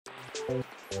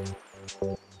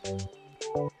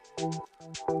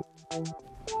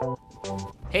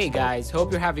Hey guys,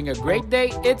 hope you're having a great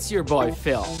day. It's your boy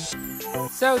Phil.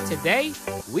 So today,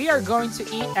 we are going to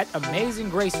eat at Amazing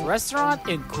Grace Restaurant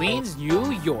in Queens,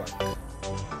 New York.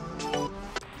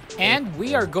 And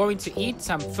we are going to eat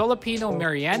some Filipino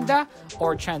Merienda,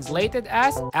 or translated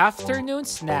as afternoon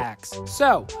snacks.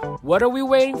 So, what are we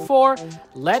waiting for?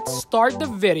 Let's start the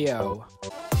video.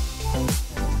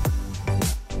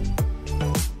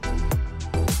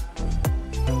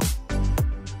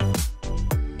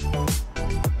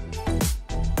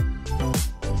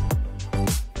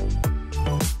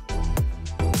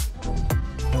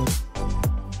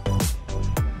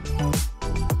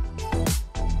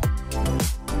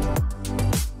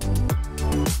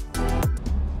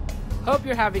 Hope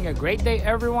you're having a great day,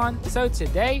 everyone. So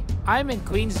today, I'm in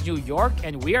Queens, New York,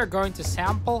 and we are going to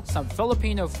sample some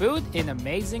Filipino food in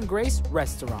Amazing Grace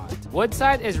Restaurant.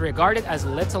 Woodside is regarded as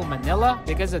Little Manila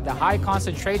because of the high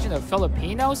concentration of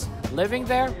Filipinos living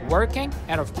there, working,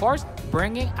 and of course,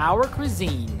 bringing our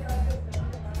cuisine.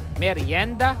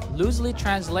 Merienda loosely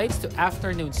translates to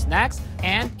afternoon snacks,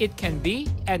 and it can be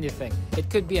anything. It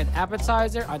could be an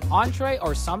appetizer, an entree,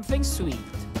 or something sweet.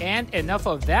 And enough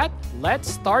of that, let's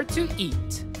start to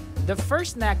eat. The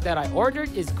first snack that I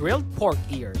ordered is grilled pork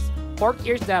ears. Pork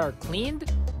ears that are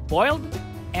cleaned, boiled,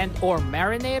 and or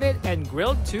marinated and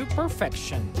grilled to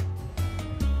perfection.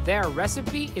 Their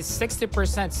recipe is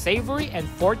 60% savory and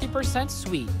 40%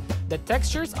 sweet. The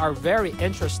textures are very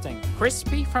interesting,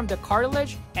 crispy from the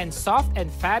cartilage and soft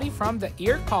and fatty from the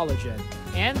ear collagen.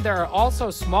 And there are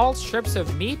also small strips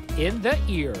of meat in the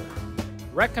ear.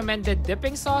 Recommended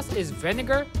dipping sauce is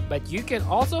vinegar, but you can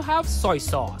also have soy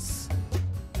sauce.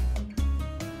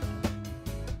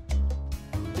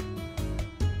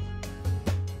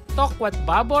 Tokwat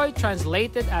baboy,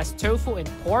 translated as tofu and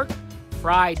pork,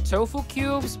 fried tofu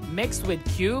cubes mixed with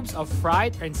cubes of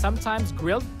fried and sometimes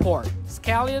grilled pork.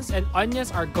 Scallions and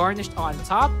onions are garnished on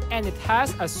top, and it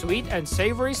has a sweet and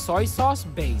savory soy sauce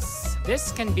base.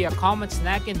 This can be a common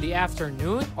snack in the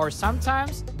afternoon or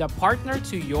sometimes the partner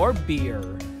to your beer.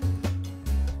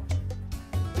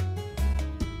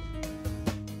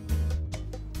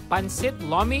 Pancit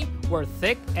Lomi, where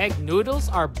thick egg noodles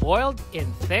are boiled in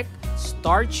thick,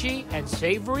 starchy, and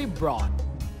savory broth.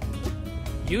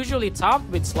 Usually topped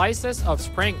with slices of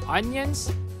spring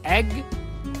onions, egg,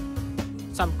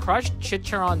 some crushed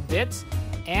chicharron bits,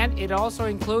 and it also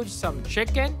includes some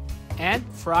chicken and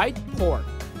fried pork.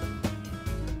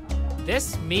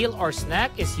 This meal or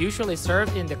snack is usually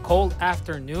served in the cold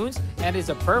afternoons and is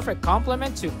a perfect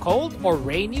complement to cold or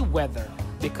rainy weather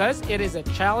because it is a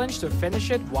challenge to finish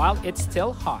it while it's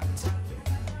still hot.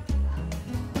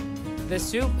 The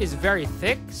soup is very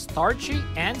thick, starchy,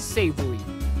 and savory.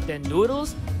 The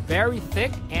noodles very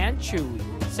thick and chewy,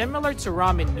 similar to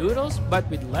ramen noodles but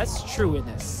with less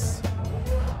chewiness.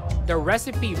 The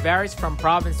recipe varies from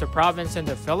province to province in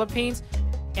the Philippines,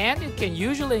 and it can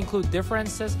usually include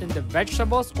differences in the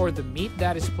vegetables or the meat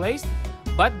that is placed,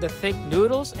 but the thick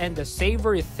noodles and the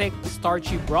savory thick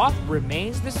starchy broth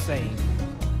remains the same.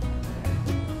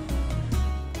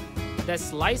 The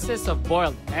slices of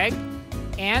boiled egg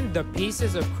and the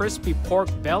pieces of crispy pork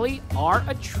belly are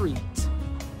a treat.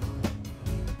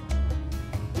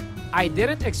 I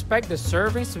didn't expect the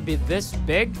servings to be this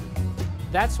big.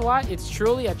 That's why it's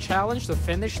truly a challenge to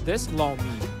finish this lomi.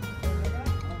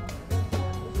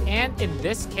 And in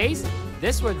this case,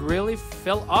 this would really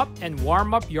fill up and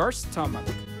warm up your stomach.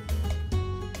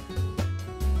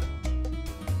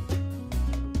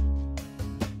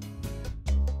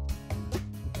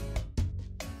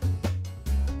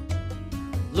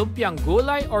 Lumpiang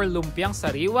gulay or lumpiang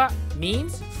sariwa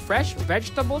means fresh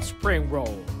vegetable spring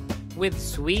roll with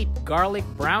sweet garlic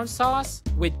brown sauce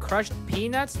with crushed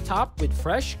peanuts topped with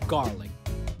fresh garlic.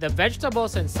 The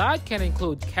vegetables inside can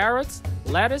include carrots,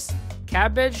 lettuce,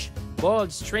 cabbage,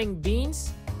 boiled string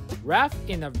beans, wrapped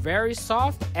in a very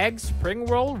soft egg spring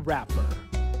roll wrapper.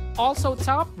 Also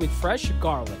topped with fresh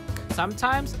garlic.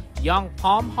 Sometimes, young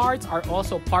palm hearts are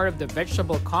also part of the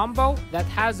vegetable combo that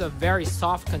has a very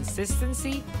soft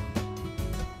consistency.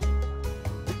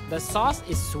 The sauce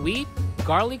is sweet,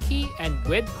 garlicky, and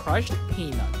with crushed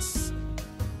peanuts.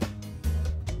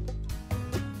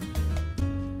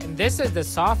 And this is the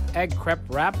soft egg crepe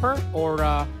wrapper or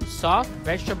a soft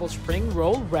vegetable spring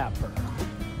roll wrapper.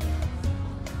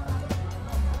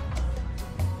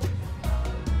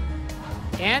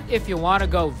 And if you want to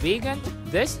go vegan,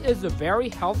 this is a very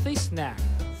healthy snack,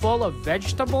 full of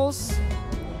vegetables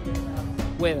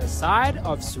with a side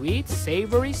of sweet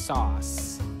savory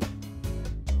sauce.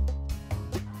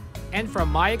 And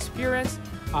from my experience,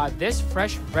 This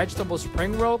fresh vegetable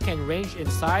spring roll can range in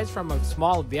size from a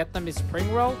small Vietnamese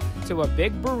spring roll to a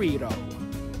big burrito.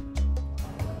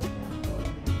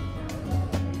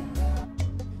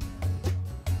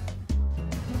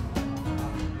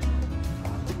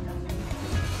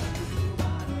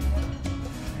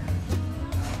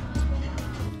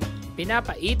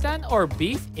 Pinapaitan or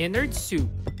beef innard soup.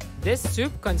 This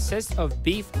soup consists of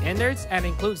beef innards and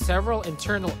includes several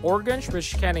internal organs,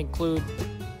 which can include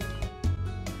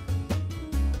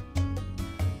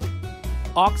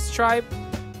ox tripe,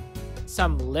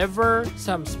 some liver,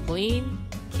 some spleen,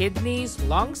 kidneys,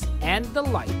 lungs, and the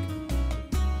like.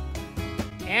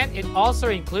 And it also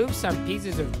includes some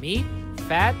pieces of meat,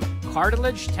 fat,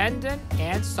 cartilage, tendon,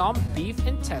 and some beef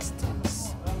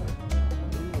intestines.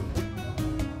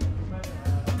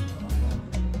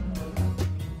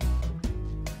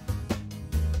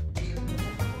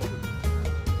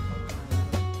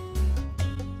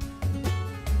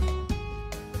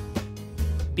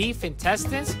 Beef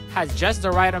intestines has just the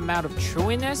right amount of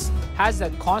chewiness, has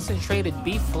that concentrated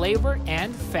beef flavor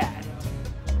and fat.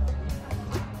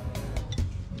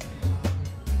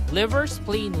 Liver,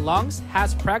 spleen, lungs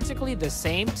has practically the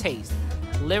same taste.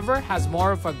 Liver has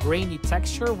more of a grainy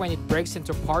texture when it breaks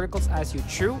into particles as you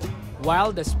chew,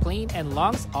 while the spleen and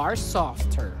lungs are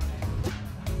softer.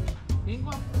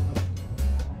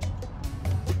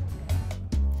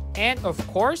 And of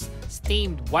course,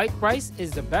 steamed white rice is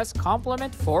the best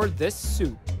complement for this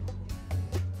soup.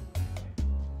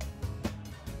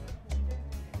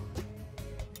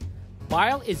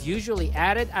 Bile is usually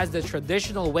added as the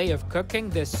traditional way of cooking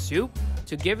this soup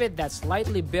to give it that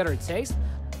slightly bitter taste.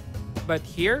 But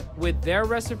here, with their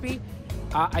recipe,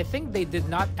 I think they did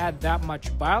not add that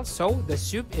much bile, so the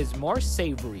soup is more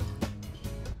savory.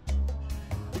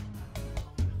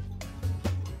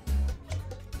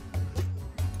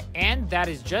 And that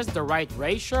is just the right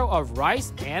ratio of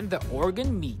rice and the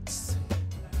organ meats.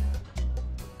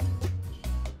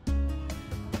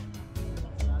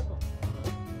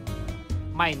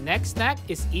 My next snack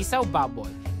is isaw baboy.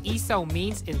 Isaw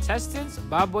means intestines,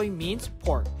 baboy means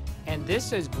pork, and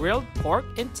this is grilled pork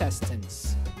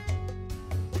intestines.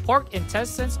 Pork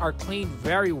intestines are cleaned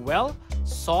very well,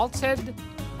 salted,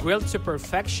 grilled to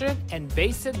perfection, and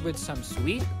basted with some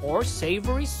sweet or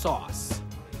savory sauce.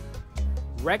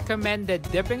 Recommended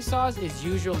dipping sauce is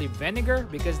usually vinegar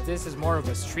because this is more of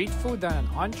a street food than an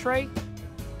entree.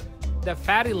 The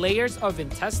fatty layers of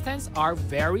intestines are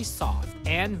very soft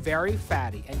and very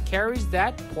fatty and carries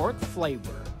that pork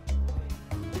flavor.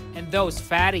 And those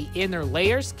fatty inner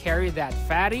layers carry that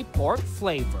fatty pork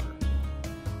flavor.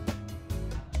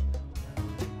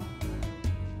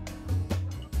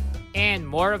 And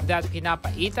more of that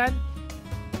pinapaitan.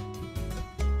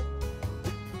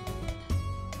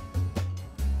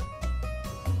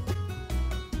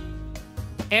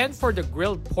 And for the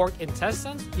grilled pork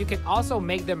intestines, you can also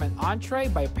make them an entree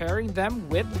by pairing them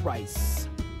with rice.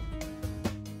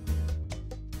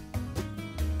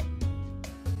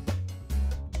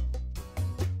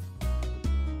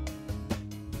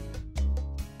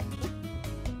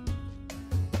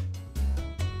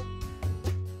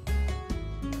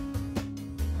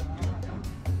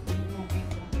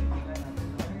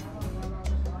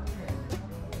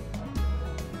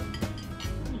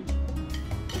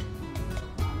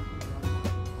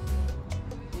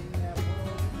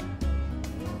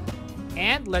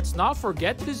 And let's not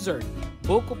forget dessert,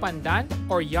 buko pandan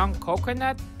or young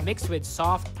coconut mixed with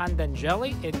soft pandan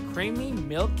jelly and creamy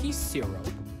milky syrup.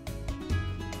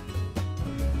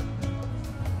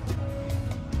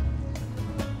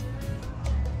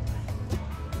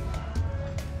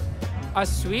 A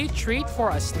sweet treat for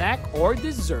a snack or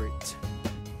dessert.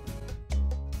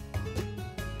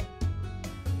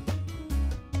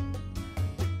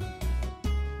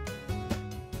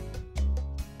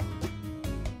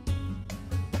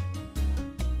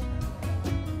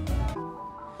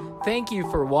 Thank you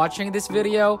for watching this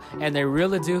video, and I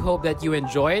really do hope that you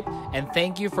enjoy it, and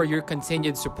thank you for your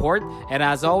continued support. And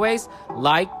as always,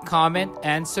 like, comment,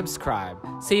 and subscribe.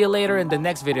 See you later in the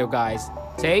next video, guys.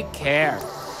 Take care.